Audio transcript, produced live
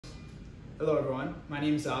Hello everyone, my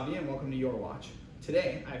name is Avi and welcome to Your Watch.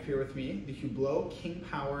 Today I have here with me the Hublot King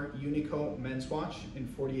Power Unico men's watch in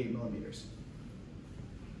 48 millimeters.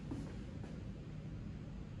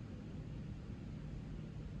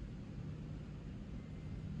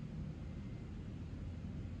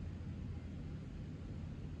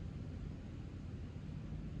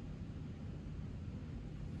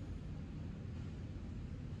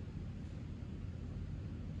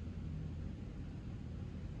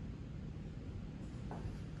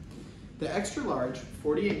 The extra large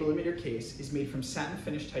 48 millimeter case is made from satin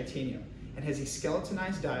finished titanium and has a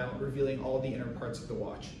skeletonized dial revealing all the inner parts of the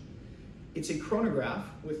watch. It's a chronograph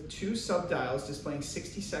with two sub-dials displaying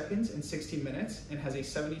 60 seconds and 60 minutes and has a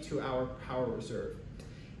 72-hour power reserve.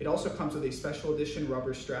 It also comes with a special edition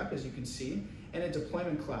rubber strap, as you can see, and a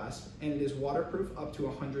deployment clasp, and it is waterproof up to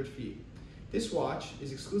 100 feet. This watch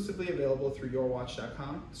is exclusively available through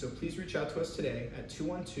yourwatch.com, so please reach out to us today at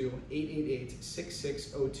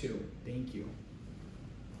 212-888-6602. Thank you.